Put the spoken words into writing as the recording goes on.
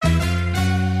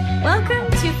Welcome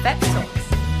to FEPS Talks,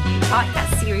 the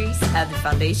podcast series of the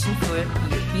Foundation for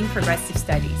European Progressive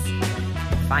Studies.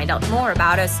 Find out more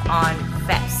about us on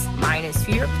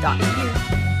feps-europe.eu.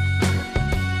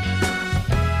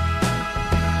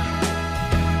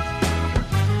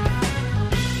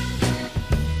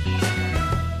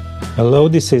 Hello,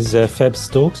 this is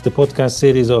FEPS Talks, the podcast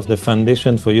series of the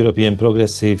Foundation for European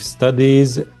Progressive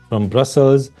Studies from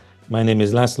Brussels. My name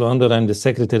is László Andor. I'm the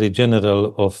Secretary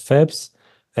General of FEPS,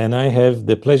 and I have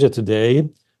the pleasure today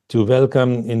to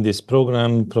welcome in this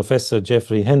program Professor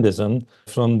Jeffrey Henderson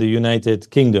from the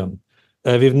United Kingdom.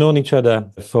 We've known each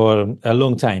other for a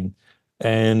long time,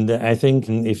 and I think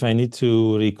if I need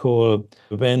to recall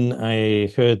when I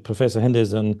heard Professor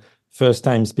Henderson first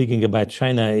time speaking about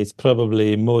China, it's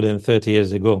probably more than 30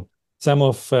 years ago. Some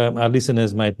of our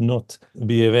listeners might not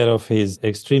be aware of his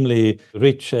extremely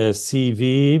rich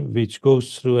CV, which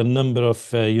goes through a number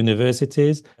of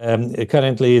universities.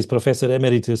 Currently, he is Professor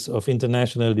Emeritus of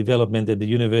International Development at the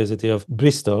University of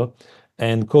Bristol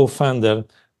and co-founder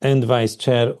and vice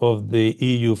chair of the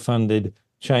EU-funded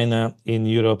China in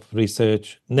Europe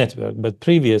Research Network. But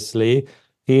previously,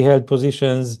 he held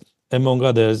positions, among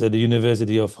others, at the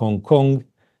University of Hong Kong,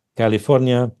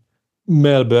 California,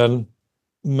 Melbourne,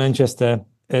 Manchester,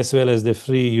 as well as the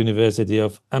Free University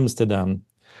of Amsterdam.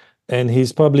 And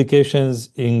his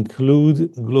publications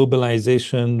include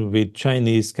Globalization with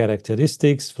Chinese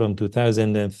Characteristics from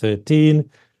 2013,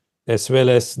 as well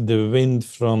as The Wind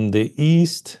from the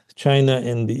East, China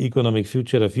and the Economic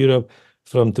Future of Europe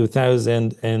from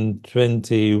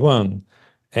 2021.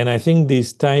 And I think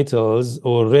these titles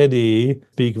already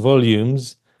speak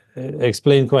volumes,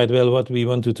 explain quite well what we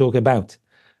want to talk about.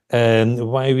 And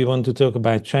why we want to talk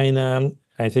about China,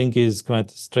 I think, is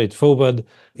quite straightforward.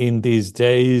 In these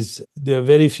days, there are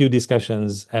very few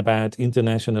discussions about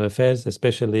international affairs,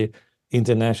 especially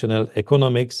international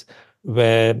economics,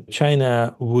 where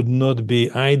China would not be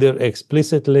either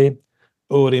explicitly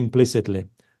or implicitly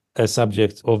a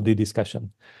subject of the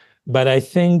discussion. But I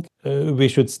think we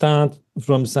should start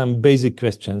from some basic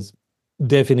questions,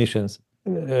 definitions.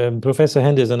 Professor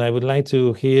Henderson, I would like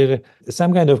to hear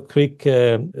some kind of quick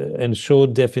and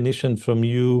short definition from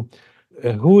you.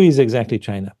 Who is exactly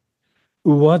China?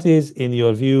 What is, in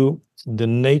your view, the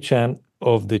nature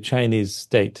of the Chinese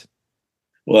state?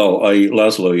 Well,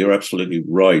 László, you're absolutely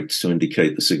right to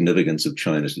indicate the significance of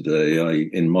China today.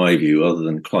 In my view, other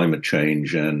than climate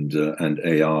change and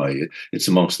AI, it's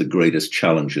amongst the greatest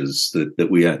challenges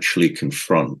that we actually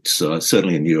confront,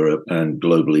 certainly in Europe and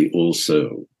globally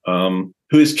also.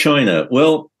 Who is China?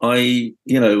 Well,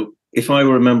 if I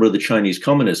were a member of the Chinese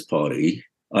Communist Party,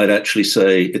 I'd actually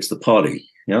say it's the party,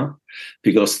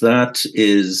 because that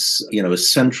is, a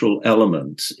central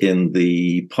element in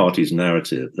the party's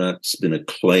narrative. That's been a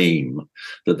claim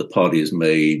that the party has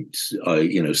made,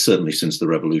 certainly since the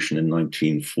revolution in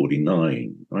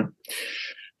 1949, right?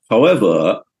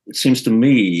 However, it seems to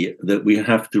me that we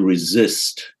have to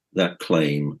resist that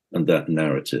claim and that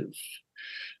narrative.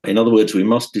 In other words, we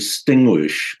must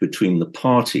distinguish between the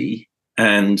party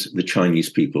and the Chinese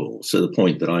people. So the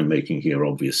point that I'm making here,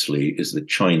 obviously, is that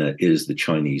China is the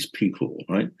Chinese people,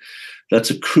 right?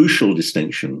 That's a crucial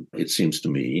distinction, it seems to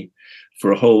me,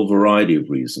 for a whole variety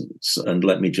of reasons. And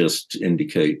let me just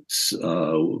indicate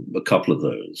a couple of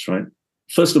those, right?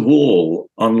 First of all,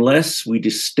 unless we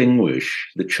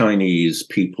distinguish the Chinese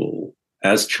people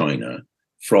as China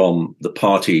from the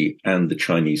party and the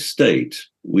Chinese state,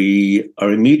 we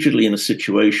are immediately in a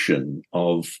situation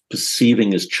of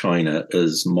perceiving as China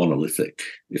as monolithic,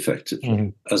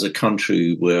 effectively, as a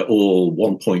country where all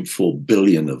 1.4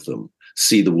 billion of them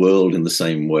see the world in the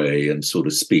same way and sort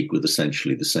of speak with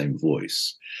essentially the same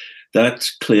voice. That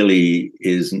clearly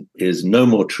is no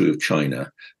more true of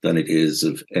China than it is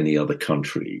of any other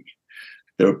country.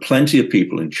 There are plenty of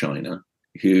people in China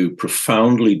who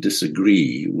profoundly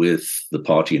disagree with the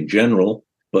party in general,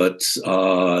 but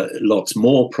lots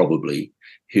more probably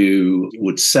who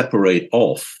would separate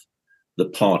off the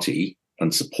party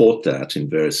and support that in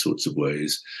various sorts of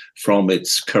ways from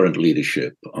its current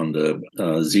leadership under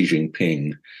Xi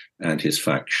Jinping and his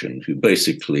faction, who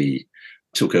basically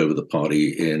took over the party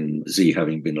in Xi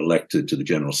having been elected to the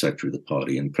general secretary of the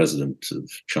party and president of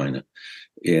China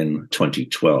in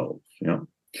 2012.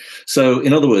 So,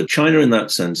 in other words, China in that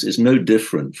sense is no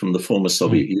different from the former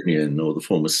Soviet Union or the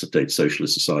former state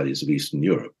socialist societies of Eastern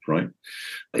Europe, right?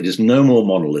 It is no more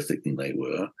monolithic than they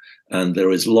were, and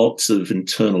there is lots of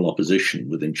internal opposition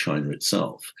within China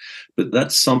itself. But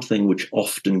that's something which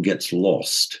often gets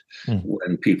lost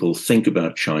when people think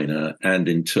about China and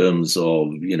in terms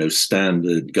of,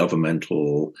 standard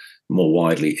governmental, more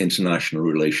widely international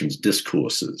relations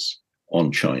discourses.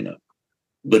 on China.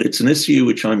 But it's an issue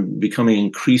which I'm becoming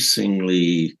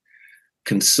increasingly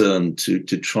concerned to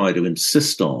try to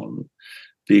insist on,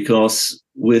 because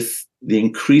with the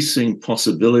increasing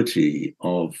possibility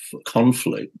of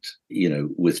conflict,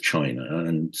 with China,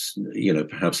 and,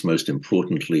 perhaps most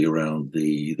importantly around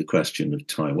the question of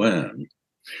Taiwan,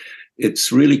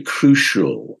 it's really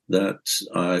crucial that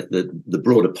the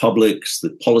broader publics,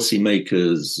 the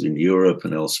policymakers in Europe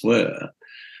and elsewhere,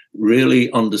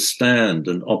 really understand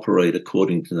and operate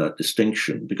according to that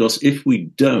distinction. Because if we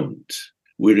don't,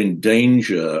 we're in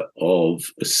danger of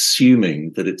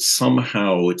assuming that it's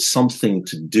something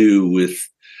to do with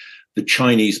the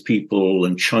Chinese people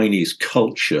and Chinese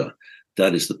culture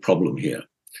that is the problem here.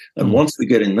 And once we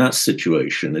get in that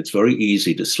situation, it's very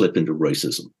easy to slip into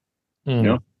racism.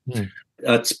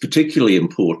 That's particularly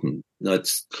important.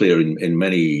 That's clear in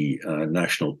many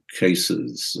national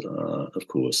cases, of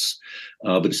course.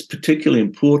 But it's particularly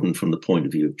important from the point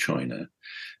of view of China,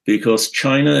 because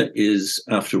China is,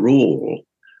 after all,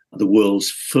 the world's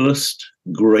first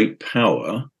great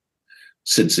power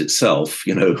since itself,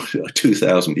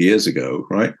 2,000 years ago,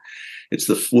 right? It's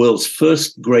the world's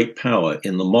first great power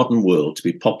in the modern world to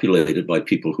be populated by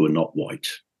people who are not white.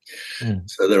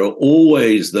 So there are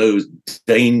always those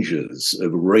dangers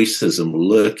of racism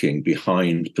lurking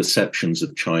behind perceptions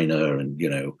of China, and,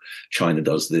 China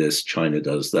does this, China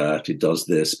does that. It does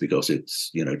this because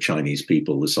it's, Chinese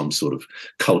people. There's some sort of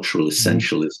cultural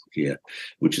essentialism here,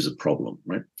 which is a problem,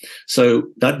 right? So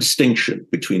that distinction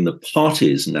between the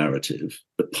party's narrative,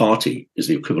 the party is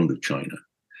the equivalent of China,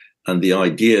 and the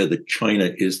idea that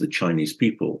China is the Chinese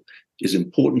people is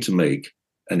important to make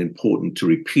and important to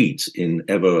repeat in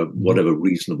whatever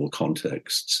reasonable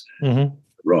contexts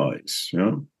rise.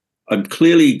 I'm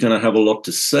clearly going to have a lot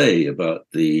to say about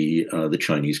the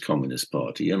Chinese Communist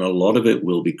Party, and a lot of it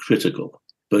will be critical.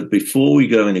 But before we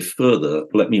go any further,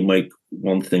 let me make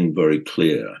one thing very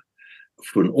clear.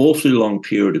 For an awfully long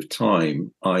period of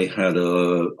time, I had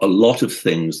a lot of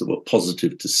things that were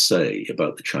positive to say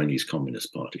about the Chinese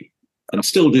Communist Party, and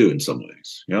still do in some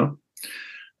ways.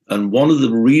 And one of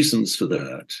the reasons for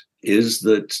that is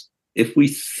that if we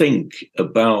think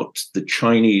about the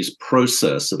Chinese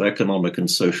process of economic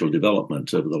and social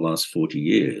development over the last 40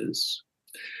 years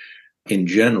in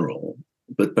general,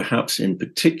 but perhaps in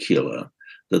particular,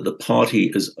 that the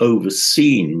party has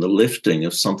overseen the lifting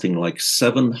of something like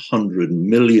 700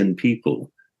 million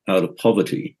people out of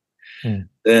poverty,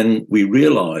 then we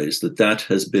realize that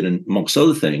has been, amongst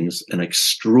other things, an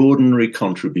extraordinary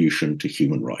contribution to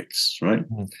human rights, right?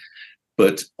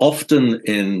 But often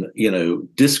in,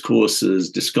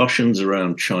 discussions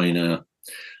around China,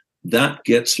 that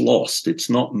gets lost. It's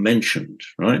not mentioned,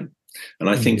 right? And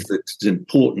I think that it's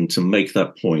important to make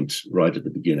that point right at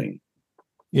the beginning.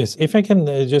 Yes, if I can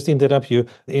just interrupt you.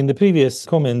 In the previous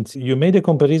comment, you made a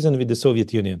comparison with the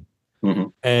Soviet Union.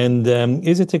 And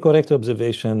is it a correct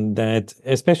observation that,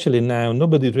 especially now,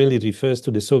 nobody really refers to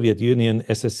the Soviet Union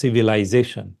as a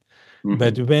civilization?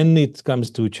 But when it comes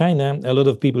to China, a lot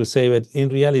of people say that in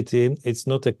reality, it's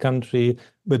not a country,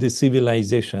 but a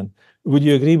civilization. Would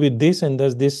you agree with this? And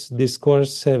does this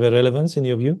discourse have a relevance in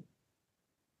your view?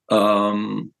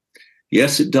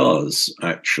 Yes, it does,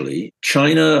 actually.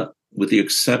 China, with the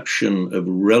exception of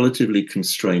relatively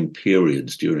constrained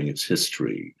periods during its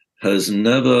history, has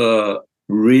never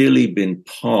really been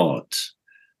part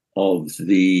of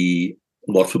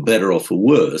what for better or for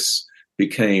worse,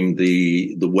 became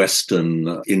the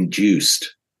Western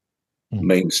induced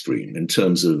mainstream in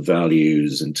terms of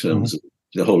values, in terms of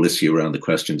the whole issue around the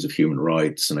questions of human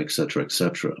rights and et cetera, et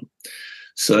cetera.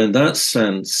 So in that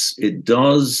sense, it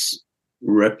does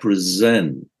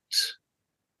represent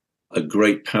a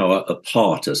great power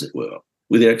apart, as it were,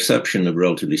 with the exception of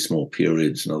relatively small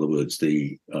periods. In other words,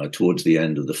 towards the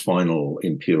end of the final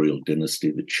imperial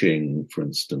dynasty, the Qing, for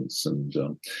instance, and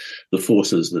the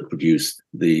forces that produced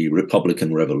the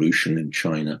Republican Revolution in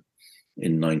China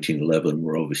in 1911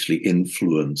 were obviously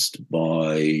influenced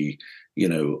by,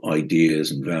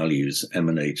 ideas and values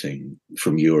emanating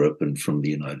from Europe and from the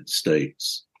United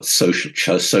States.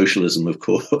 Socialism, of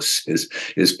course,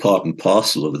 is part and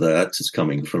parcel of that. It's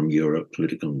coming from Europe,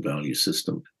 political and value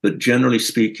system. But generally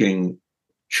speaking,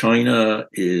 China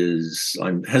is,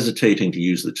 I'm hesitating to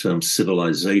use the term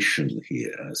civilization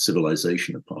here,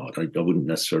 civilization apart. I wouldn't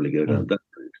necessarily go down that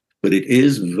route. But it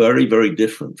is very, very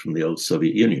different from the old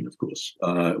Soviet Union, of course,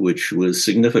 which was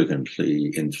significantly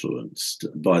influenced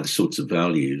by the sorts of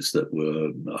values that were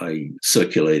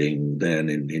circulating then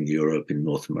in Europe, in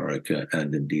North America,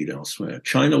 and indeed elsewhere.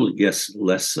 China, yes,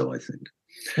 less so, I think.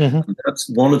 Mm-hmm. That's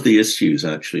one of the issues,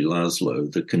 actually,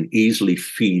 Laszlo, that can easily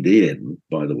feed in,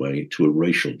 by the way, to a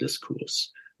racial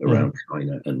discourse around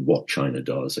China and what China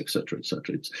does, et cetera, et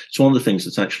cetera. It's one of the things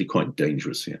that's actually quite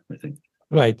dangerous here, I think.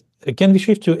 Right. Can we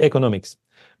shift to economics?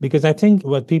 Because I think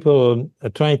what people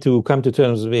try to come to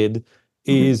terms with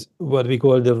is what we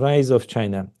call the rise of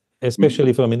China,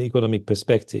 especially from an economic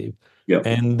perspective. Yeah.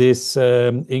 And this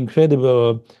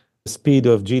incredible speed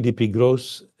of GDP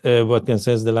growth, what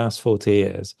concerns the last 40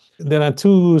 years. There are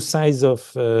two sides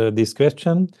of this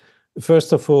question.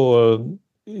 First of all,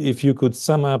 if you could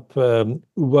sum up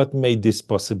what made this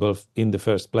possible in the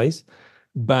first place.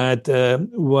 But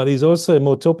what is also a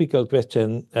more topical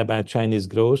question about Chinese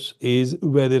growth is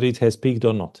whether it has peaked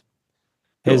or not.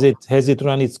 Has it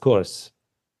run its course,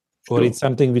 or it's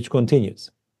something which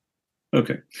continues?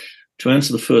 Okay. To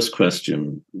answer the first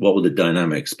question, what were the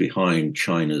dynamics behind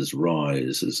China's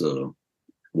rise as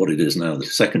what it is now, the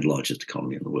second largest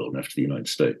economy in the world after the United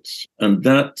States? And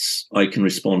that I can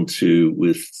respond to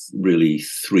with really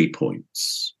 3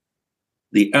 points.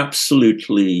 The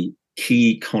absolutely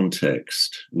key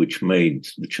context which made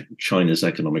China's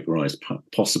economic rise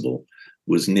possible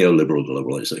was neoliberal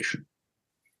globalization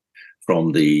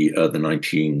from the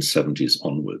 1970s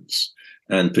onwards.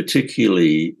 And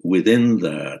particularly within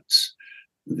that,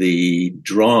 the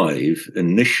drive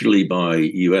initially by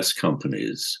US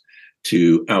companies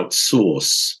to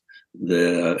outsource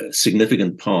their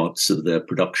significant parts of their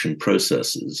production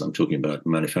processes, I'm talking about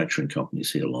manufacturing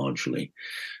companies here largely,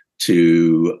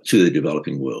 to the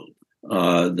developing world.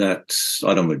 That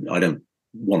I don't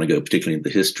want to go particularly into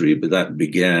the history, but that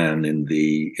began in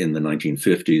the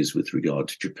 1950s with regard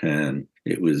to Japan.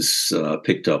 It was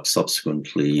picked up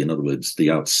subsequently, in other words, the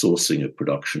outsourcing of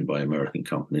production by American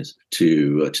companies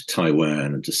to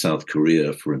Taiwan and to South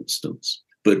Korea, for instance.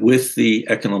 But with the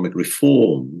economic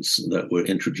reforms that were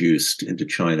introduced into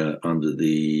China under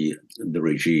the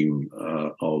regime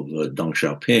of Deng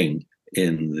Xiaoping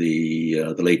in the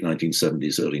late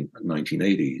 1970s, early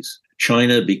 1980s,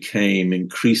 China became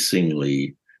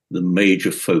increasingly the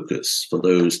major focus for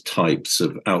those types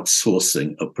of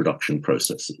outsourcing of production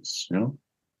processes. You know?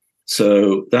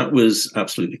 So that was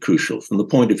absolutely crucial from the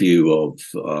point of view of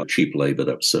cheap labor.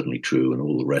 That was certainly true, and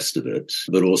all the rest of it,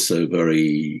 but also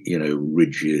very,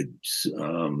 rigid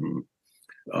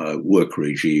work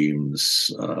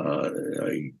regimes,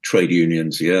 trade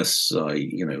unions. Yes,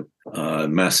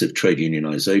 massive trade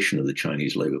unionization of the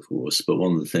Chinese labor force. But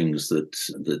one of the things that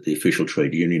the official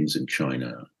trade unions in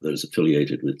China, those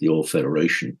affiliated with the All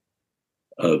Federation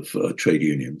of Trade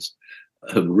Unions,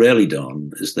 have rarely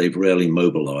done is they've rarely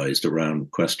mobilized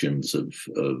around questions of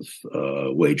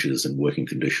wages and working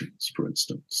conditions, for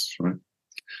instance, right?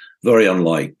 Very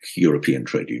unlike European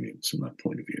trade unions from that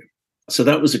point of view. So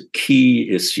that was a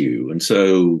key issue. And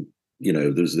so,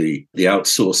 there's the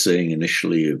outsourcing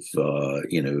initially of,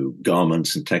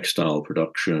 garments and textile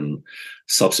production,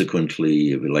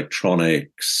 subsequently of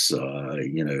electronics,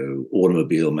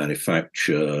 automobile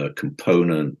manufacture,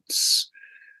 components,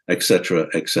 et cetera,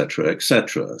 et cetera, et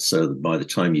cetera. So that by the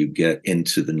time you get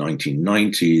into the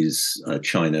 1990s,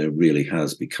 China really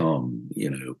has become,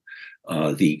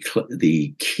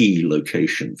 the key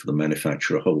location for the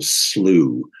manufacture of a whole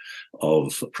slew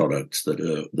of products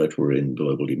that were in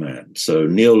global demand. So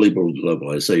neoliberal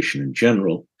globalization in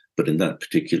general, but in that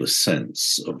particular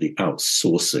sense of the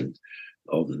outsourcing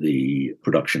of the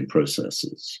production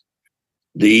processes.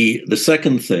 The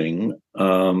second thing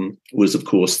was, of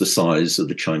course, the size of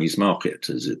the Chinese market.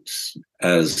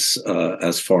 As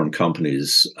foreign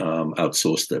companies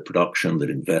outsourced their production, that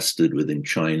invested within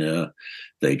China,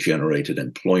 they generated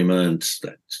employment,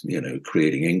 that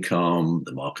creating income.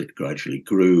 The market gradually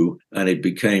grew, and it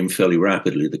became fairly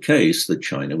rapidly the case that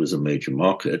China was a major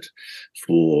market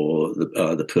for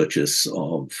the purchase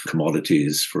of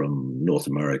commodities from North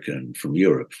America and from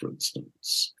Europe, for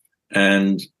instance.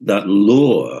 And that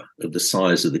lure of the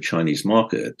size of the Chinese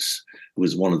market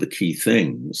was one of the key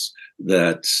things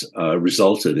that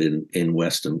resulted in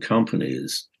Western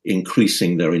companies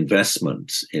increasing their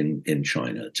investment in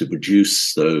China to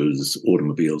produce those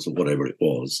automobiles or whatever it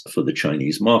was for the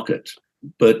Chinese market.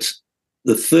 But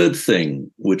the third thing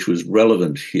which was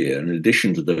relevant here, in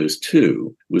addition to those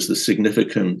two, was the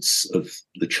significance of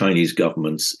the Chinese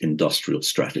government's industrial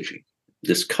strategy.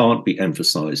 This can't be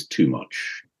emphasized too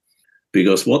much.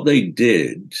 Because what they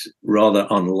did, rather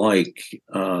unlike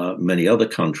many other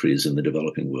countries in the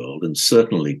developing world, and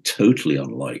certainly totally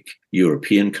unlike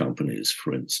European companies,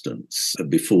 for instance,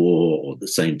 before or at the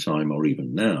same time or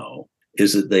even now,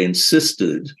 is that they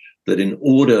insisted that in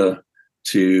order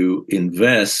to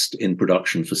invest in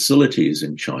production facilities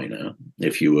in China,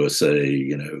 if you were,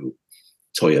 say,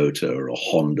 Toyota or a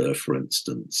Honda, for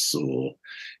instance, or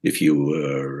if you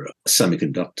were a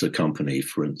semiconductor company,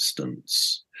 for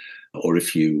instance, or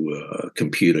if you were a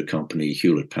computer company,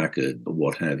 Hewlett Packard, or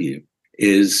what have you,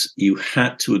 is you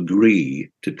had to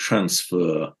agree to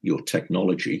transfer your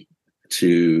technology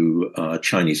to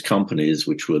Chinese companies,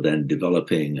 which were then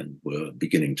developing and were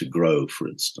beginning to grow, for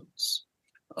instance.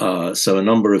 So a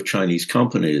number of Chinese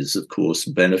companies, of course,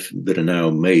 that are now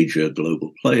major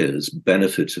global players,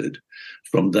 benefited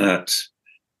from that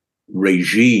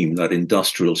regime, that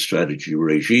industrial strategy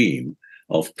regime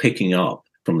of picking up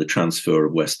from the transfer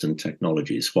of Western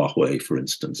technologies, Huawei, for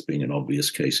instance, being an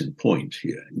obvious case in point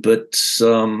here. But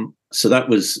so that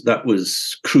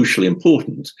was crucially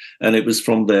important, and it was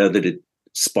from there that it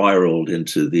spiraled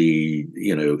into the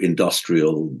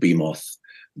industrial behemoth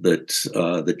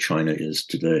that China is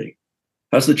today.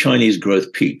 Has the Chinese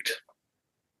growth peaked?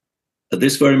 At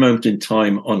this very moment in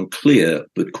time, unclear,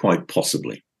 but quite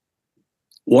possibly.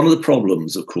 One of the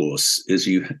problems, of course, is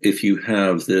if you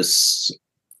have this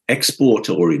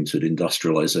export-oriented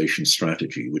industrialization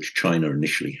strategy, which China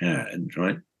initially had,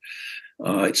 right?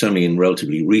 It's only in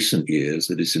relatively recent years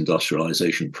that its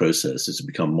industrialization process has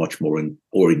become much more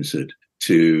oriented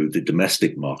to the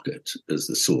domestic market as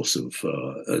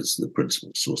the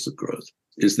principal source of growth.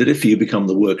 Is that if you become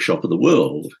the workshop of the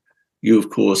world, you of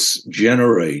course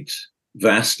generate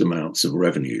vast amounts of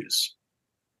revenues.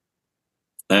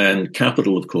 And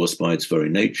capital, of course, by its very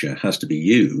nature, has to be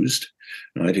used,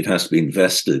 right? It has to be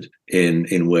invested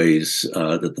in ways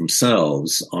that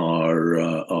themselves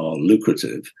are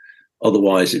lucrative.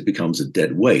 Otherwise, it becomes a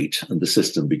dead weight and the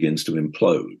system begins to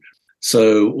implode.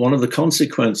 So one of the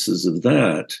consequences of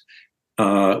that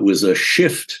was a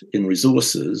shift in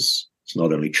resources. It's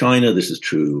not only China. This is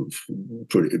true of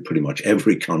pretty much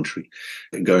every country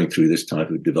going through this type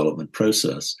of development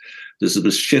process. There's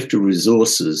a shift of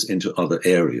resources into other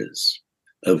areas,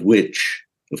 of which,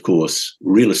 of course,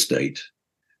 real estate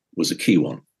was a key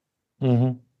one.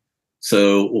 Mm-hmm.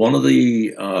 So one of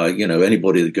the,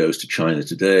 anybody that goes to China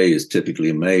today is typically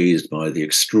amazed by the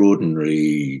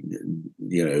extraordinary,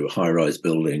 high-rise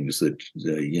buildings that,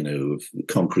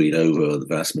 concrete over the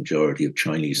vast majority of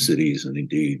Chinese cities, and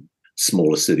indeed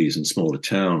smaller cities and smaller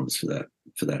towns for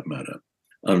that matter.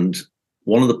 And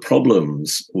one of the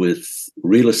problems with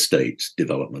real estate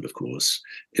development, of course,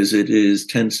 is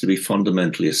tends to be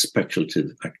fundamentally a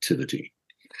speculative activity.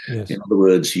 Yes. In other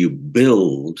words, you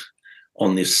build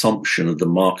on the assumption of the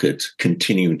market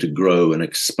continuing to grow and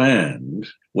expand,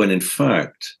 when in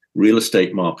fact, real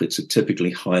estate markets are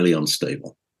typically highly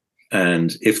unstable.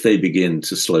 And if they begin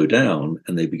to slow down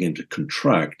and they begin to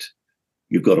contract,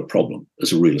 you've got a problem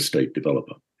as a real estate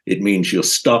developer. It means you're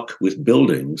stuck with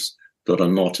buildings that are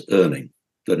not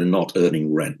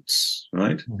earning rents,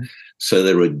 right? Mm-hmm. So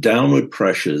there are downward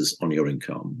pressures on your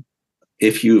income.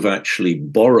 If you've actually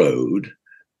borrowed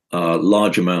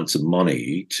large amounts of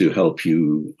money to help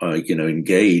you,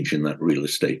 engage in that real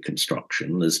estate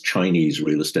construction, as Chinese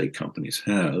real estate companies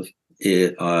have,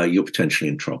 you're potentially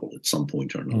in trouble at some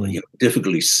point or another. Mm. You're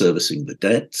difficulty servicing the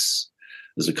debts.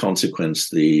 As a consequence,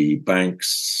 the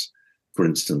banks, for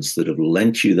instance, that have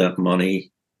lent you that money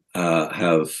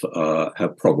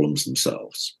have problems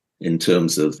themselves in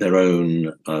terms of their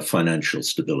own financial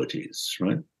stabilities,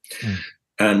 right? Mm.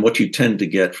 And what you tend to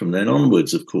get from then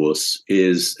onwards, of course,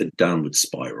 is a downward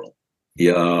spiral.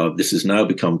 This has now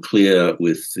become clear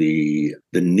with the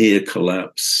near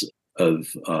collapse of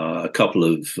a couple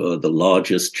of the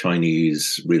largest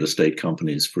Chinese real estate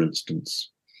companies, for instance.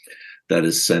 That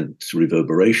has sent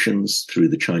reverberations through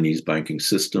the Chinese banking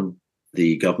system.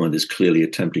 The government is clearly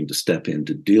attempting to step in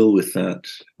to deal with that,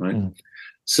 right? Mm.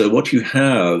 So what you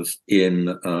have in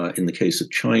the case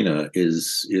of China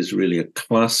is really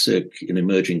an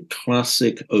emerging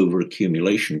classic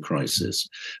overaccumulation crisis,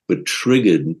 but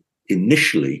triggered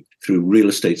initially through real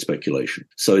estate speculation.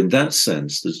 So in that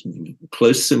sense, there's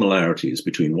close similarities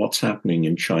between what's happening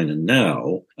in China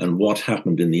now and what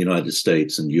happened in the United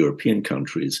States and European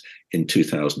countries in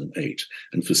 2008,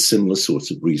 and for similar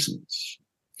sorts of reasons.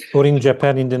 Or in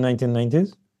Japan in the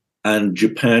 1990s? And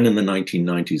Japan in the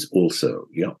 1990s also,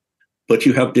 yeah. But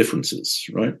you have differences,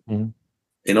 right? Mm.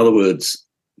 In other words,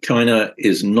 China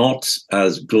is not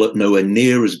nowhere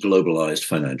near as globalized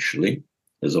financially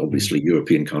as obviously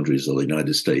European countries or the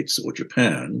United States or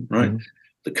Japan, right? Mm.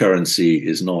 The currency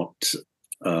is not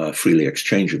freely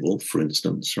exchangeable, for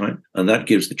instance, right? And that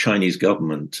gives the Chinese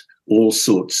government all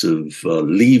sorts of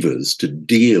levers to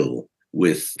deal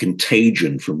with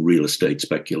contagion from real estate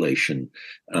speculation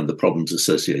and the problems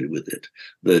associated with it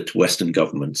that Western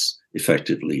governments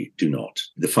effectively do not.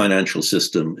 The financial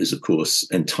system is, of course,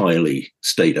 entirely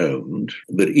state-owned,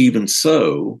 but even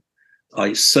so,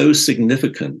 so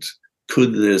significant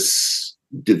could this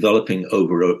developing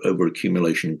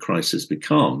over-accumulation crisis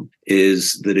become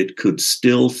is that it could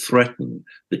still threaten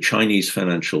the Chinese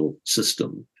financial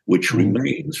system, which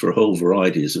remains, for a whole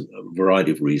variety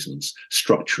of reasons,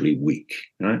 structurally weak.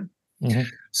 Right? Mm-hmm.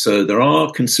 So there are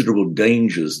considerable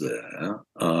dangers there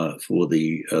for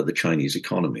the Chinese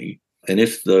economy. And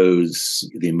if the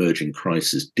emerging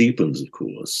crisis deepens, of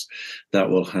course,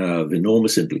 that will have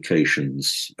enormous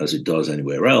implications, as it does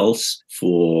anywhere else,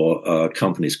 for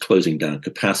companies closing down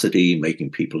capacity, making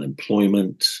people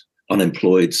unemployed,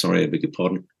 I beg your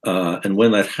pardon. And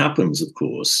when that happens, of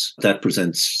course, that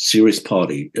presents serious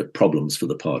problems for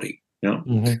the party. Yeah.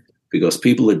 Mm-hmm. Because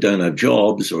people that don't have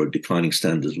jobs or declining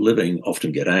standards of living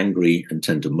often get angry and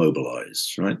tend to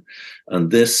mobilize, right?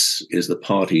 And this is the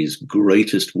party's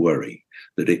greatest worry,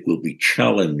 that it will be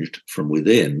challenged from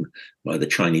within by the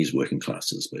Chinese working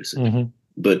classes, basically. Mm-hmm.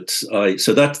 But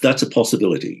so that's a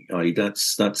possibility.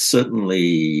 That's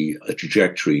certainly a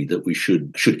trajectory that we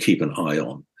should keep an eye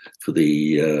on for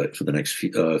the next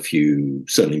few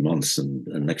certainly months and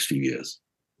next few years.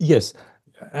 Yes.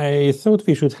 I thought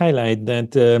we should highlight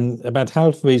that about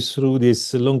halfway through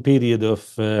this long period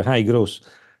of high growth,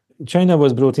 China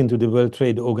was brought into the World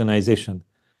Trade Organization.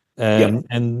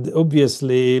 And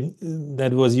obviously,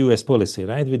 that was U.S. policy,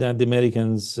 right? Without the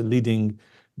Americans leading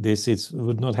this, it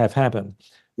would not have happened.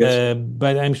 Yes.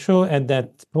 But I'm sure at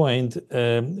that point,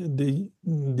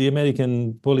 the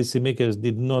American policymakers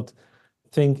did not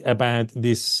think about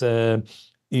this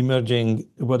emerging,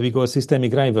 what we call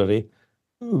systemic rivalry,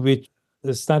 which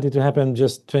started to happen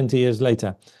just 20 years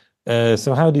later.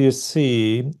 So how do you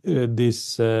see this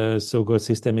so-called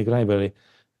systemic rivalry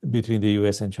between the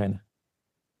US and China?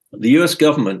 The US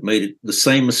government made the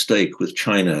same mistake with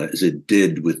China as it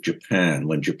did with Japan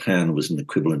when Japan was in the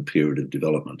equivalent period of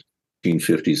development,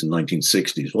 1950s and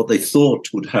 1960s. What they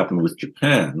thought would happen with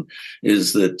Japan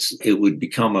is that it would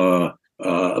become a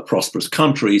prosperous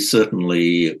country.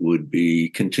 Certainly, it would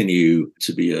continue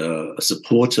to be a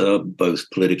supporter, both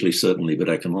politically, certainly, but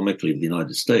economically, of the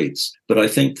United States. But I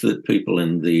think that people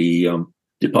in the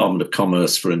Department of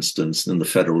Commerce, for instance, and the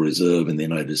Federal Reserve in the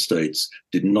United States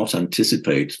did not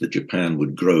anticipate that Japan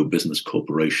would grow business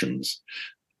corporations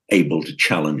able to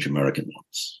challenge American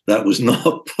ones. That was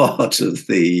not part of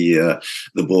the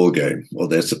ball game, or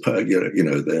their supposed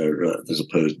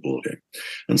ball game.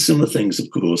 And similar things, of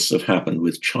course, have happened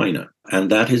with China,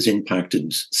 and that has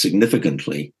impacted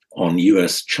significantly on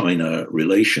U.S.-China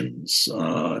relations,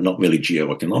 not merely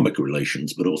geoeconomic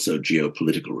relations, but also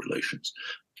geopolitical relations.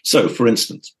 So, for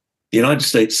instance, the United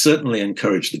States certainly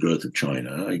encouraged the growth of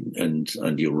China,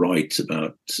 and you're right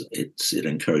about it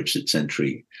encouraged its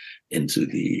entry into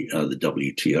the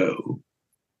WTO.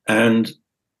 And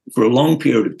for a long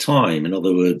period of time, in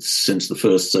other words, since the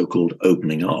first so-called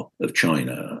opening up of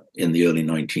China in the early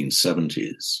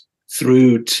 1970s,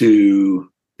 through to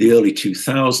the early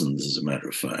 2000s, as a matter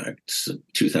of fact,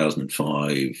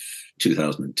 2005,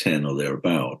 2010 or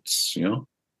thereabouts,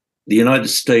 the United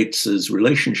States'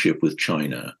 relationship with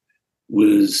China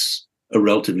was a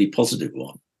relatively positive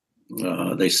one.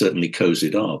 They certainly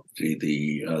cozied up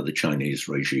the Chinese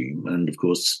regime, and of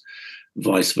course,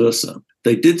 vice versa.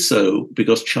 They did so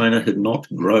because China had not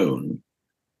grown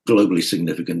globally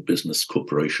significant business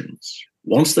corporations.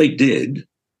 Once they did,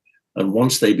 and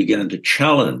once they began to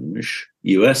challenge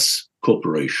US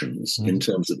corporations in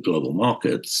terms of global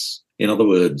markets, in other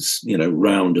words,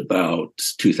 round about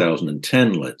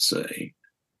 2010, let's say,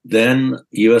 then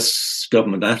US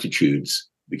government attitudes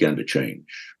began to change.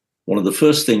 One of the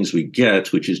first things we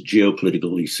get, which is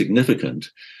geopolitically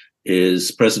significant,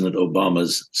 is President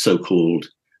Obama's so-called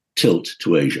tilt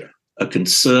to Asia, a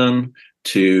concern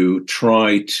to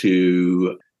try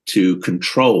to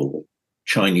control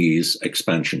Chinese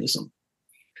expansionism.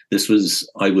 This was,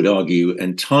 I would argue,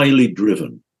 entirely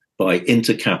driven by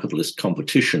intercapitalist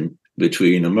competition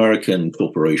between American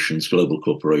corporations, global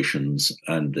corporations,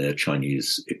 and their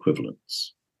Chinese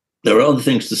equivalents. There are other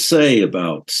things to say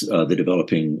about the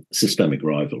developing systemic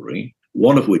rivalry,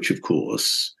 one of which, of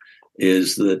course,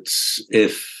 is that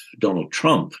if Donald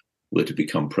Trump were to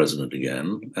become president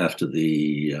again after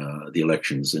the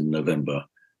elections in November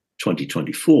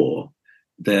 2024,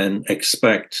 then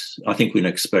I think we can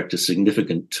expect a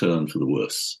significant turn for the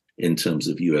worse in terms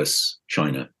of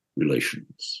US-China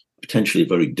relations, potentially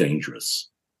very dangerous.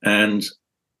 And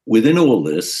within all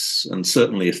this, and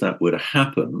certainly if that were to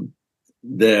happen,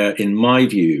 there, in my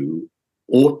view,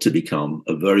 ought to become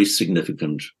a very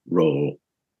significant role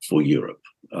for Europe.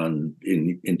 And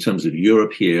in terms of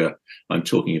Europe here, I'm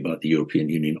talking about the European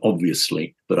Union,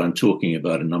 obviously, but I'm talking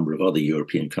about a number of other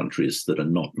European countries that are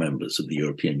not members of the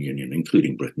European Union,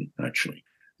 including Britain, actually.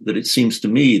 That it seems to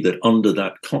me that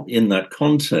in that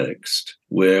context,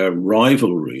 where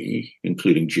rivalry,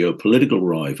 including geopolitical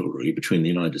rivalry between the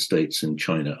United States and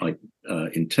China,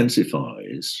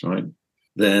 intensifies, right?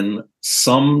 Then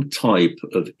some type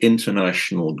of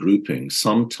international grouping,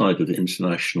 some type of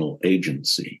international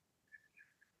agency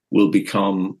will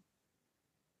become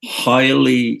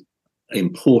highly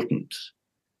important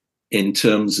in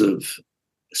terms of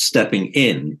stepping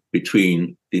in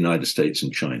between the United States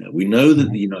and China. We know that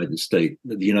the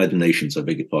United Nations, I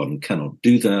beg your pardon, cannot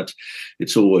do that.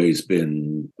 It's always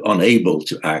been unable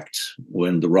to act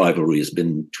when the rivalry has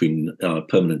been between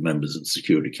permanent members of the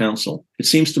Security Council. It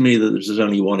seems to me that there's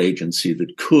only one agency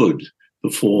that could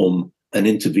perform an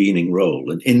intervening role,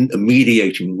 a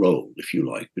mediating role, if you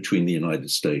like, between the United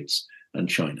States and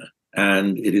China.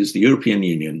 And it is the European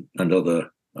Union and other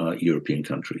European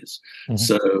countries. Mm-hmm.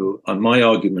 So my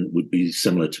argument would be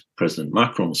similar to President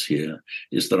Macron's here,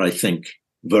 is that I think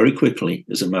very quickly,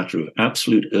 as a matter of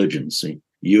absolute urgency,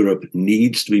 Europe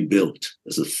needs to be built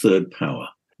as a third power,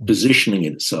 positioning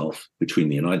itself between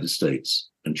the United States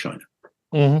and China.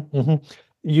 Mm-hmm, mm-hmm.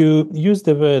 You use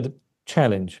the word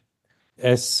challenge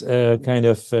as a kind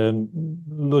of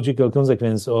logical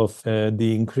consequence of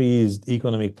the increased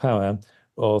economic power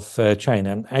of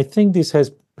China. I think this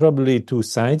has probably two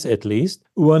sides, at least.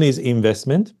 One is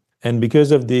investment. And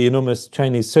because of the enormous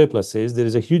Chinese surpluses, there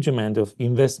is a huge amount of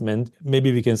investment,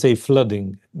 maybe we can say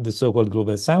flooding the so-called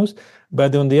global south.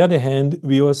 But on the other hand,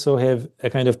 we also have a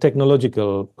kind of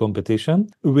technological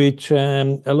competition, which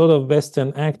a lot of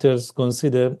Western actors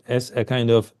consider as a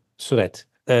kind of threat.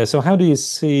 So how do you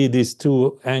see these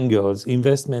two angles,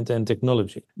 investment and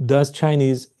technology? Does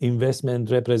Chinese investment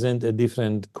represent a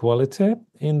different quality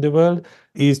in the world?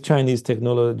 Is Chinese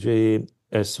technology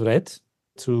a threat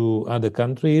to other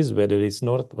countries, whether it's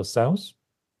north or south?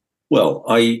 Well,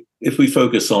 if we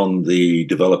focus on the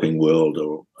developing world,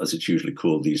 or as it's usually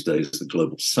called these days, the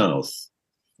global south,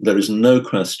 there is no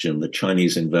question that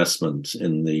Chinese investment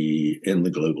in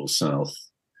the global south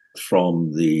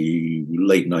from the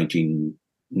late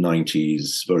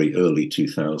 1990s, very early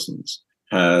 2000s,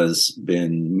 has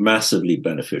been massively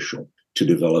beneficial to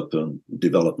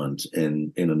development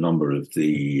in a number of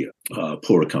the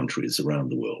poorer countries around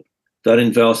the world. That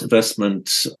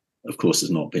investment, of course,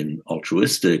 has not been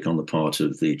altruistic on the part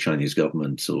of the Chinese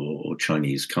government or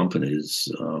Chinese companies,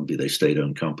 be they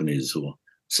state-owned companies or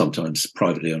sometimes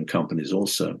privately owned companies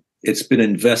also. It's been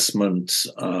investment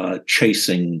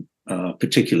chasing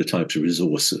particular types of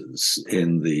resources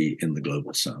in the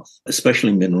global south,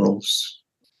 especially minerals,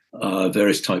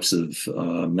 various types of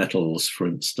metals, for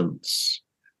instance,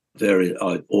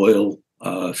 oil,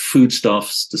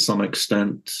 foodstuffs to some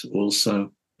extent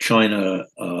also. China,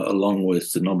 along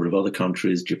with a number of other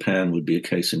countries, Japan would be a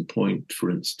case in point,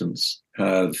 for instance,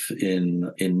 have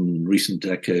in recent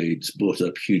decades bought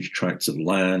up huge tracts of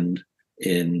land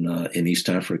in East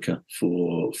Africa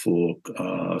for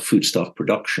foodstuff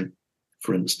production,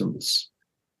 for instance.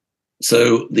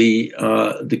 So the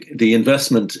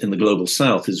investment in the global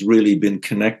south has really been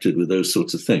connected with those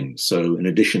sorts of things. So in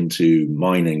addition to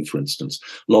mining, for instance,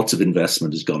 lots of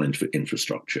investment has gone into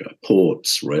infrastructure,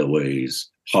 ports, railways,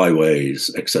 highways,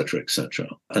 et cetera,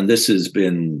 and this has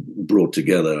been brought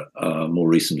together more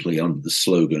recently under the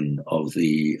slogan of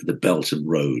the Belt and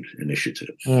Road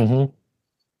Initiative. Mm-hmm.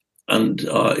 And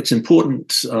it's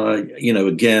important,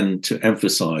 again, to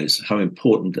emphasize how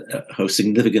important, how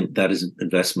significant that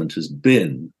investment has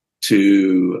been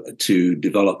to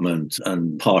development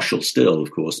and partial still,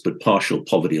 of course, but partial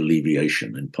poverty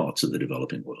alleviation in parts of the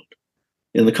developing world.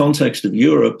 In the context of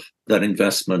Europe, that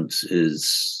investment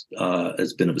has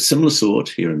been of a similar sort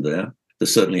here and there. There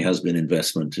certainly has been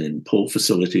investment in port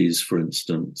facilities, for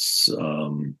instance.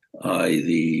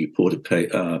 The port of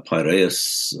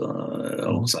Piraeus,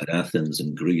 alongside Athens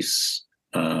and Greece,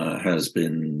 has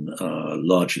been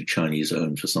largely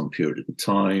Chinese-owned for some period of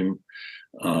time.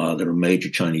 There are major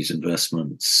Chinese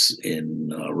investments in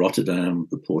Rotterdam,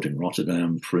 the port in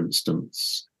Rotterdam, for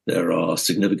instance. There are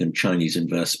significant Chinese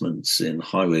investments in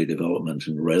highway development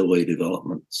and railway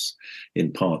developments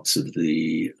in parts of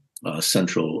the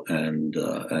Central and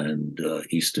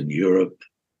Eastern Europe.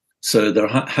 So there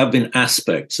have been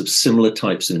aspects of similar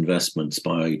types of investments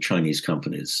by Chinese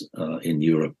companies in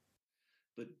Europe.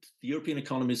 But the European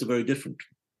economies are very different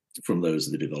from those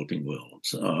of the developing world.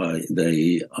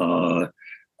 They are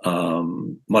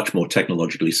much more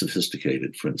technologically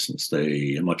sophisticated, for instance.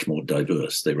 They are much more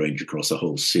diverse. They range across a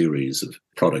whole series of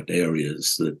product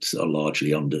areas that are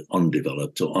largely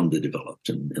undeveloped or underdeveloped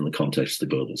in the context of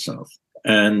the Global South.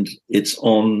 And it's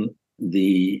on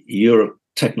the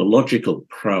technological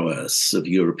prowess of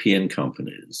European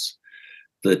companies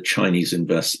that Chinese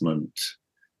investment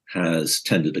has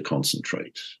tended to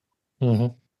concentrate. Mm-hmm.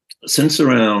 Since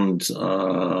around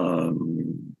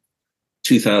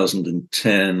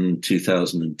 2010,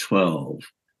 2012,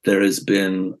 there has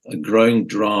been a growing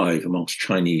drive amongst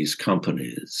Chinese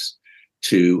companies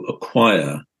to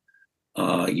acquire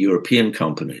European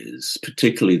companies,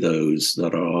 particularly those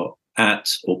that are at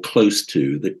or close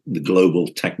to the global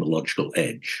technological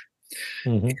edge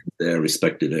in their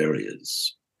respective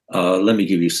areas. Let me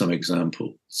give you some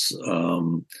examples.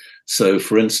 So,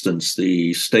 for instance,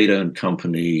 the state-owned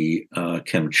company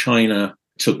ChemChina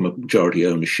took majority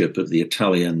ownership of the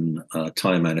Italian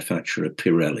tire manufacturer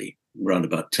Pirelli around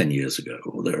about 10 years ago,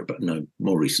 or thereabout, no,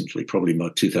 more recently, probably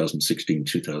about 2016,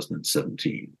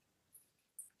 2017.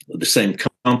 The same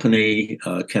company,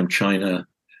 ChemChina,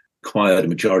 acquired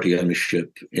majority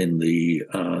ownership in the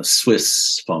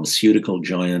Swiss pharmaceutical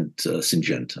giant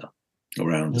Syngenta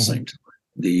around the same time.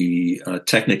 The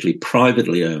technically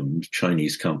privately owned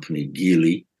Chinese company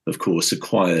Geely, of course,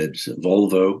 acquired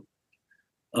Volvo,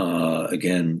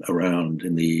 again around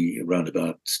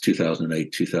about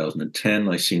 2008, 2010,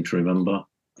 I seem to remember.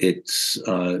 It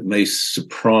may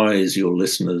surprise your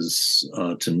listeners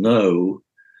to know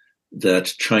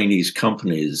that Chinese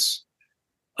companies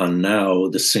are now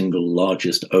the single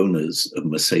largest owners of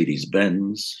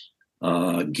Mercedes-Benz.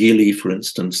 Geely, for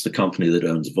instance, the company that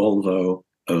owns Volvo,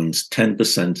 owns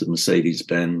 10% of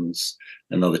Mercedes-Benz.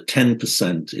 Another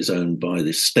 10% is owned by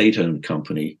the state-owned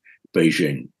company,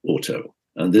 Beijing Auto.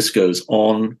 And this goes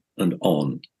on and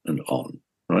on and on,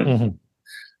 right?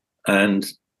 Mm-hmm.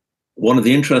 And one of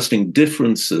the interesting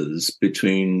differences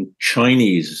between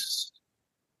Chinese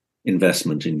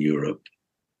investment in Europe,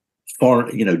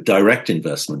 direct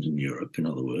investment in Europe, in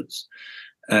other words,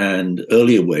 and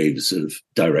earlier waves of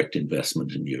direct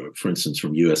investment in Europe, for instance,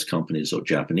 from US companies or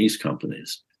Japanese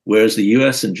companies, whereas the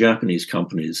US and Japanese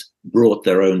companies brought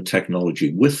their own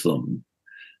technology with them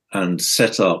and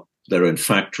set up their own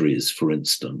factories, for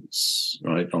instance,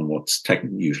 right, on what's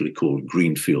usually called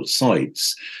greenfield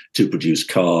sites to produce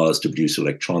cars, to produce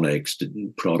electronics, to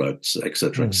do products, et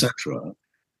cetera, et cetera.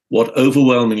 What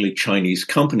overwhelmingly Chinese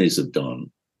companies have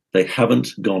done, they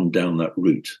haven't gone down that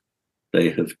route. They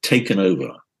have taken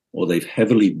over, or they've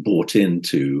heavily bought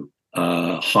into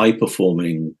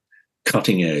high-performing,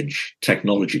 cutting-edge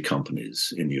technology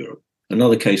companies in Europe.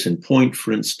 Another case in point,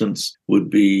 for instance, would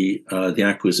be the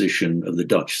acquisition of the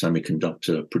Dutch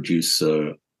semiconductor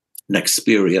producer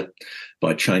Nexperia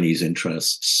by Chinese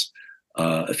interests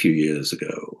a few years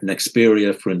ago.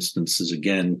 Nexperia, for instance, is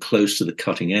again close to the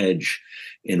cutting edge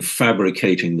in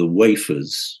fabricating the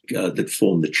wafers that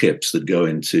form the chips that go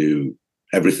into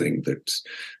everything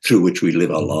through which we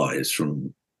live our lives,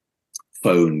 from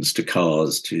phones to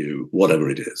cars to whatever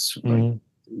it is. Right?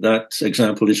 That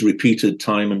example is repeated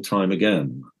time and time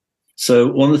again. So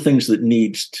one of the things that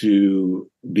needs to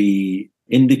be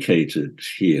indicated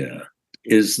here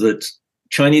is that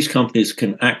Chinese companies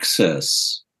can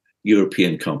access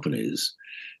European companies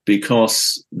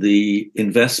because the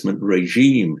investment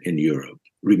regime in Europe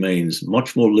remains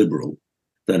much more liberal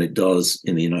than it does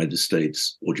in the United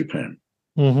States or Japan.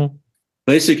 Mm-hmm.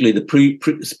 Basically,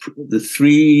 the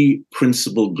three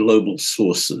principal global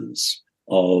sources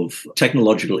of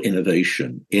technological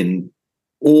innovation in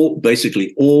all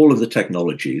of the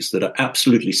technologies that are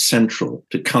absolutely central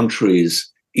to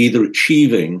countries either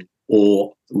achieving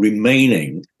or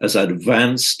remaining as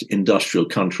advanced industrial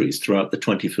countries throughout the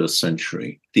 21st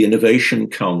century. The innovation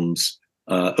comes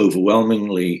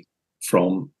overwhelmingly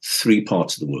from three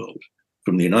parts of the world: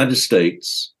 from the United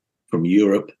States, from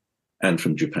Europe, and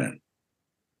from Japan.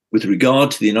 With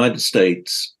regard to the United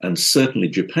States and certainly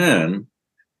Japan,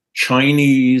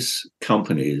 Chinese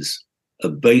companies are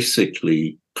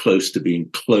basically close to being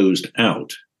closed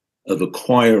out of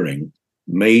acquiring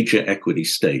major equity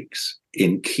stakes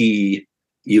in key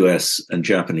US and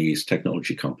Japanese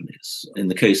technology companies. In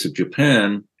the case of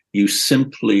Japan, you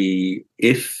simply,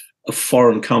 if a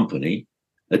foreign company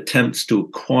attempts to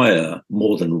acquire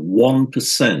more than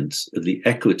 1% of the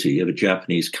equity of a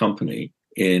Japanese company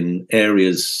in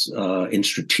areas, in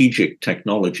strategic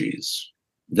technologies,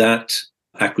 that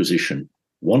acquisition,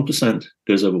 1%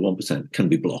 goes over 1%, can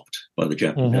be blocked by the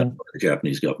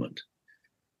Japanese government.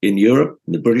 In Europe,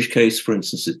 in the British case, for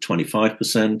instance, it's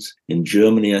 25%. In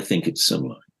Germany, I think it's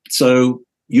similar. So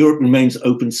Europe remains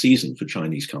open season for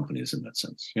Chinese companies in that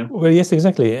sense. Yeah. Well, yes,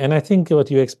 exactly. And I think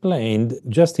what you explained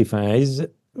justifies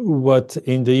what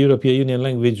in the European Union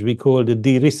language we call the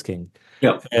derisking.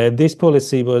 Yeah. This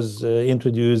policy was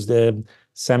introduced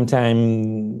sometime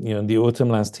in the autumn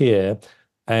last year,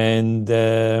 and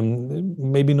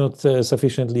maybe not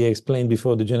sufficiently explained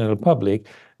before the general public,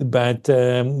 but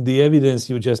the evidence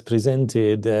you just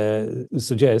presented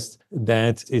suggests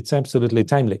that it's absolutely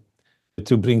timely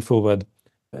to bring forward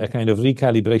a kind of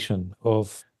recalibration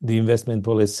of the investment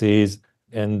policies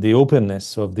and the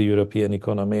openness of the European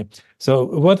economy. So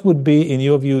what would be, in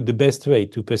your view, the best way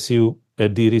to pursue a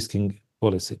de-risking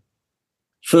policy?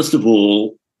 First of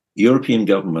all, European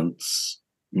governments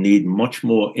need much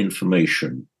more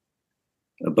information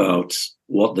about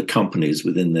what the companies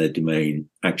within their domain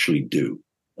actually do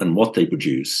and what they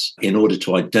produce in order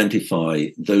to identify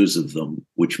those of them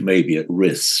which may be at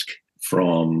risk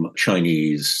from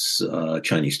Chinese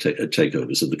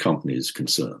takeovers of the companies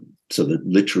concerned. So there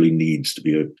literally needs to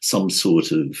be some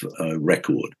sort of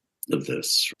record of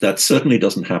this. That certainly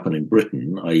doesn't happen in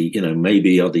Britain.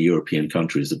 Maybe other European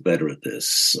countries are better at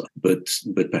this, but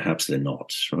perhaps they're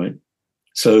not, right?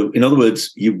 So in other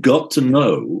words, you've got to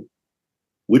know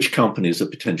which companies are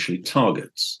potentially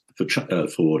targets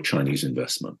for Chinese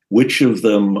investment. Which of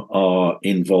them are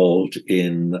involved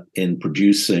in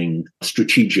producing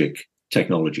strategic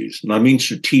technologies? And I mean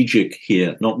strategic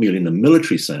here, not merely in the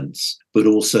military sense, but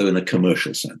also in a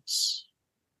commercial sense.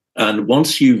 And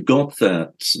once you've got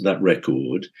that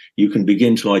record, you can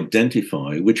begin to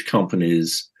identify which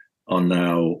companies are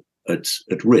now at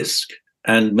risk.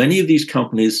 And many of these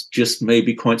companies just may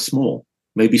be quite small,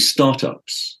 maybe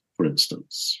startups, for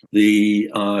instance.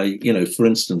 For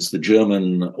instance, the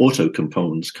German auto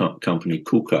components company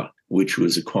KUKA, which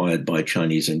was acquired by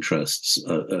Chinese interests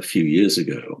a few years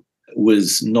ago,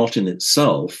 was not in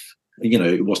itself,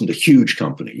 it wasn't a huge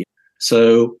company.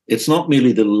 So it's not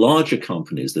merely the larger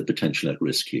companies that are potentially at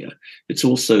risk here. It's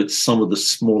some of the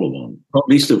smaller ones, not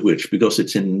least of which, because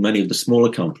it's in many of the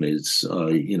smaller companies,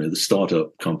 the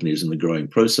startup companies in the growing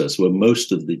process where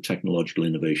most of the technological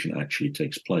innovation actually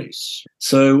takes place.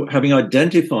 So having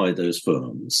identified those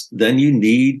firms, then you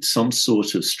need some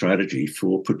sort of strategy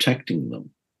for protecting them.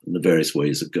 And the various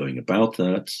ways of going about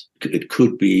that. It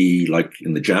could be, like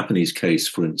in the Japanese case,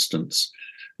 for instance,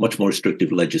 much more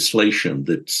restrictive legislation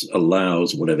that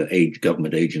allows whatever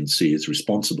government agency is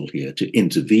responsible here to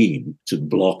intervene to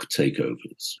block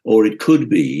takeovers. Or it could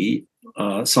be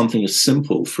something as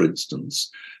simple, for instance,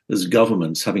 as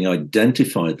governments having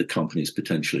identified the companies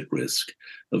potentially at risk,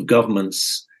 of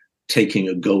governments taking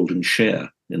a golden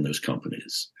share in those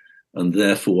companies, and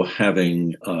therefore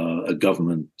having a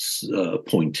government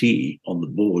appointee on the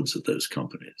boards of those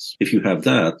companies. If you have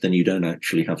that, then you don't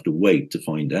actually have to wait to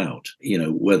find out,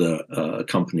 whether a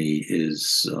company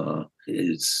is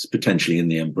potentially in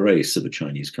the embrace of a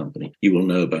Chinese company. You will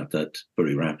know about that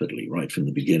very rapidly, right from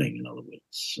the beginning, in other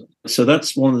words. So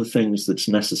that's one of the things that's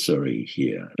necessary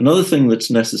here. Another thing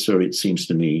that's necessary, it seems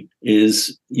to me,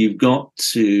 is you've got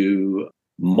to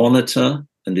monitor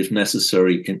and if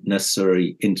necessary,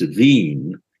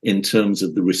 intervene in terms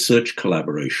of the research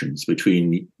collaborations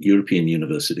between European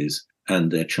universities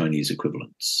and their Chinese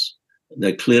equivalents.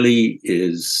 There clearly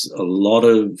is a lot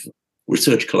of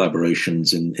research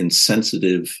collaborations in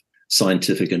sensitive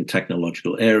scientific and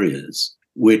technological areas,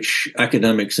 which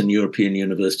academics in European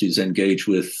universities engage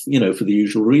with, for the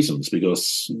usual reasons,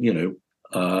 because,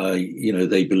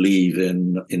 they believe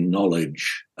in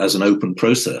knowledge as an open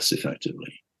process,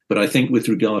 effectively. But I think with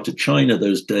regard to China,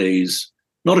 those days,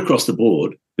 not across the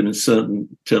board, but in certain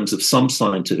terms of some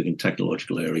scientific and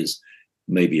technological areas,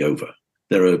 may be over.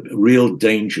 There are real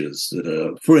dangers that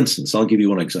are, for instance, I'll give you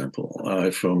one example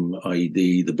from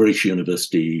the British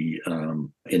University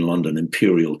in London,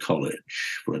 Imperial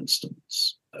College, for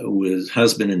instance,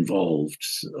 has been involved,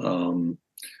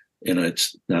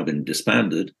 it's now been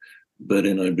disbanded, but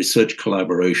in a research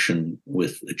collaboration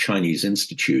with a Chinese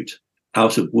institute,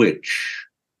 out of which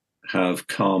have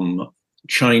come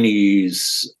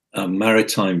Chinese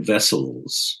maritime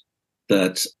vessels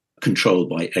that are controlled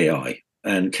by AI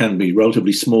and can be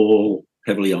relatively small,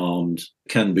 heavily armed,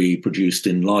 can be produced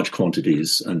in large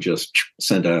quantities and just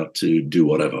sent out to do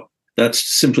whatever. That's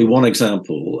simply one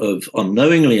example of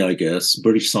unknowingly, I guess,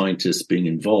 British scientists being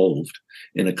involved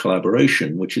in a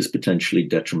collaboration which is potentially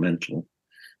detrimental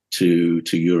to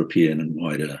European and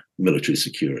wider military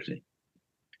security.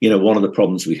 One of the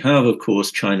problems we have, of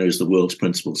course, China is the world's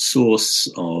principal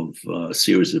source of a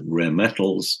series of rare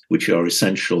metals, which are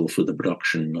essential for the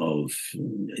production of,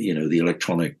 the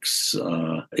electronics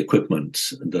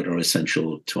equipment that are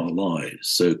essential to our lives.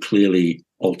 So clearly,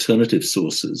 alternative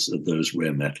sources of those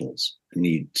rare metals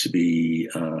need to be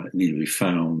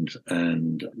found,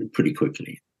 and pretty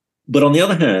quickly. But on the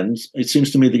other hand, it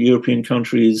seems to me that European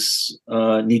countries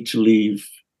need to leave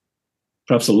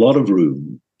perhaps a lot of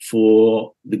room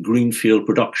for the greenfield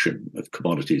production of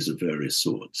commodities of various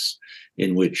sorts,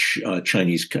 in which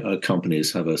Chinese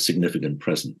companies have a significant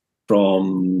presence,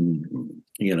 from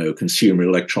consumer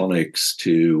electronics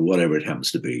to whatever it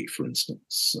happens to be, for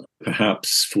instance.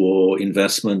 Perhaps for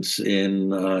investment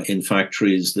in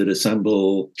factories that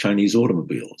assemble Chinese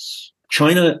automobiles.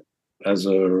 China, as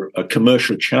a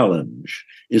commercial challenge,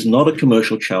 is not a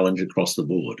commercial challenge across the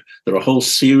board. There are a whole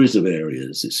series of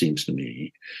areas, it seems to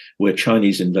me, where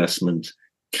Chinese investment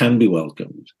can be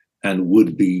welcomed and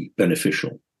would be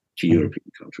beneficial to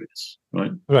European countries,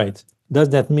 right? Right. Does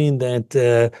that mean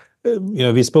that,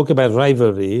 we spoke about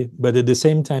rivalry, but at the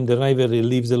same time, the rivalry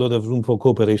leaves a lot of room for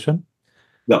cooperation?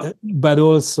 Yeah. But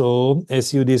also,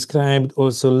 as you described,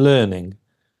 also learning.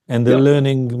 And the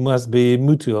learning must be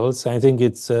mutual. So I think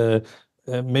it's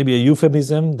maybe a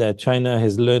euphemism that China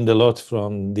has learned a lot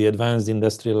from the advanced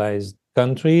industrialized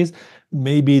countries.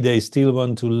 Maybe they still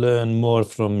want to learn more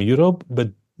from Europe, but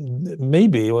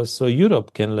maybe also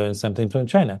Europe can learn something from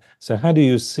China. So how do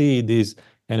you see these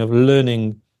kind of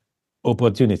learning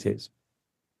opportunities?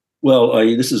 Well,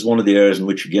 this is one of the areas in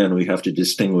which, again, we have to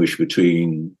distinguish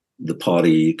between the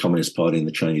Communist Party and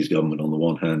the Chinese government on the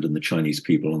one hand and the Chinese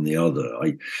people on the other.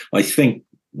 I think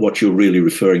what you're really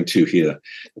referring to here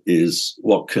is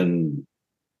what can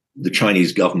the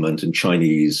Chinese government and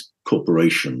Chinese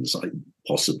corporations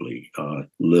possibly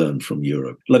learn from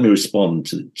Europe. Let me respond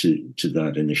to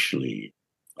that initially.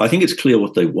 I think it's clear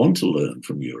what they want to learn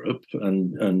from Europe,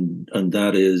 and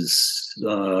that is,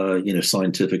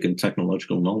 scientific and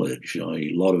technological knowledge. A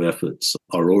lot of efforts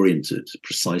are oriented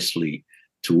precisely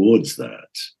towards that.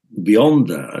 Beyond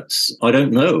that, I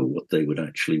don't know what they would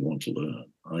actually want to learn.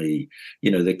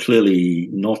 They're clearly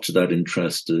not that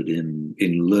interested in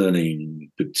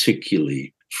learning,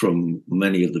 particularly from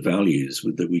many of the values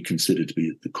that we consider to be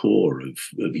at the core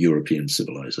of European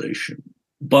civilization.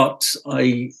 But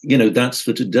that's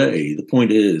for today. The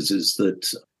point is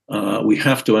that we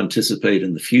have to anticipate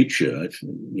in the future.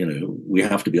 We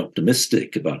have to be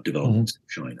optimistic about developments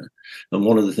in China. And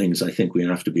one of the things I think we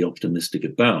have to be optimistic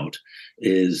about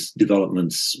is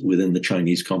developments within the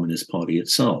Chinese Communist Party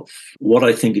itself. What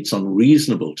I think it's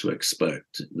unreasonable to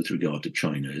expect with regard to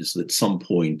China is that some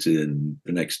point in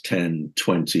the next 10,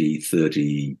 20,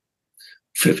 30,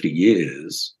 50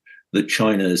 years, that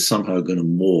China is somehow going to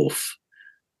morph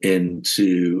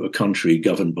into a country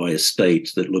governed by a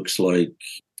state that looks like,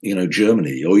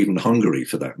 Germany or even Hungary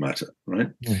for that matter,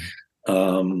 right?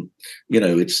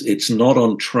 It's not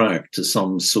on track to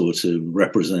some sort of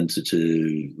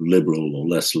representative liberal or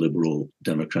less liberal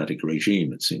democratic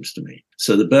regime, it seems to me.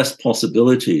 So the best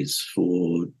possibilities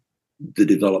for the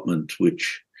development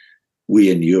which we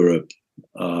in Europe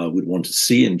would want to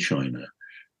see in China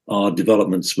are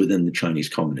developments within the Chinese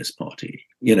Communist Party.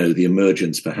 The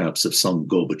emergence perhaps of some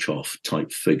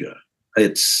Gorbachev-type figure.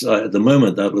 It's at the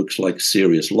moment that looks like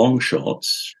serious long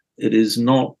shots. It is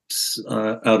not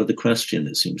out of the question,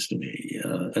 it seems to me.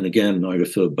 And again, I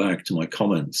refer back to my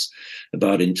comments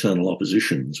about internal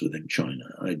oppositions within China.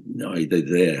 They're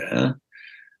there.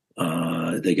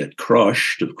 They get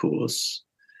crushed, of course,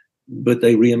 but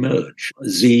they reemerge.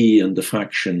 Xi and the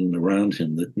faction around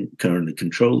him that currently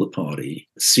control the party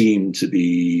seem to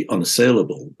be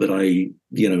unassailable. But in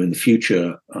the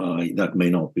future, that may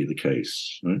not be the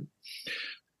case, right?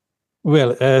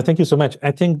 Well, thank you so much.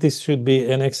 I think this should be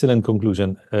an excellent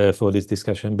conclusion for this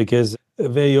discussion, because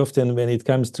very often when it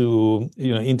comes to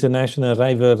international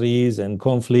rivalries and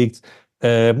conflicts,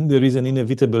 there is an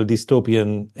inevitable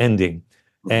dystopian ending.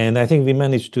 And I think we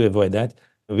managed to avoid that.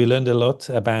 We learned a lot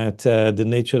about the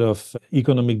nature of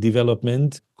economic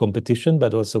development, competition,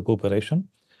 but also cooperation.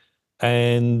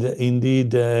 And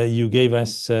indeed, you gave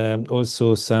us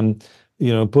also some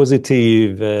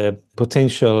positive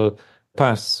potential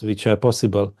paths which are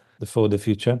possible for the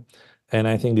future. And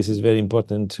I think this is very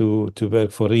important to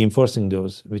work for reinforcing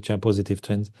those which are positive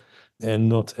trends and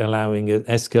not allowing an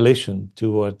escalation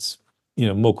towards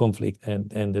more conflict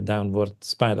and the downward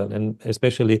spiral. And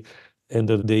especially end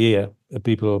of the year,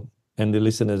 people and the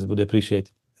listeners would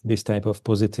appreciate this type of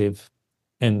positive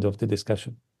end of the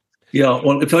discussion. Yeah,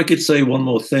 well, if I could say one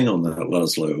more thing on that,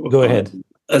 Laszlo. Go ahead.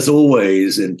 as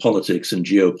always in politics and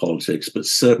geopolitics, but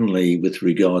certainly with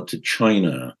regard to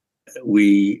China,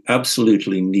 we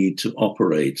absolutely need to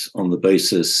operate on the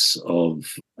basis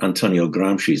of Antonio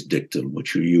Gramsci's dictum,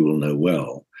 which you will know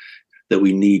well, that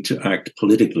we need to act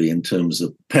politically in terms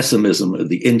of pessimism of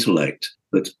the intellect,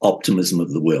 but optimism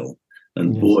of the will.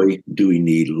 And yes, boy, do we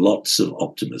need lots of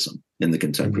optimism in the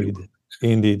contemporary world.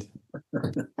 Indeed.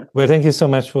 Well, thank you so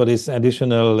much for this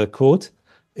additional quote.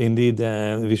 Indeed,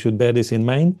 we should bear this in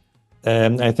mind.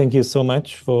 I thank you so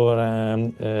much for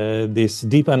this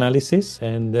deep analysis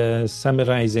and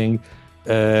summarizing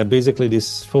basically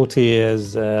this 40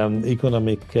 years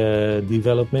economic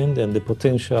development and the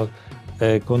potential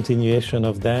continuation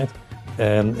of that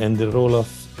and the role of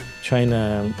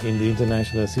China in the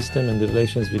international system and the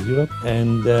relations with Europe.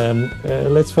 And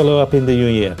let's follow up in the new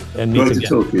year. And Great to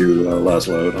talk to you,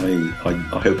 Laszlo.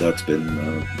 I hope that's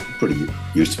been pretty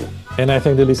useful. And I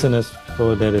thank the listeners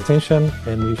for their attention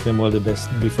and wish them all the best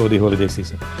before the holiday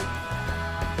season.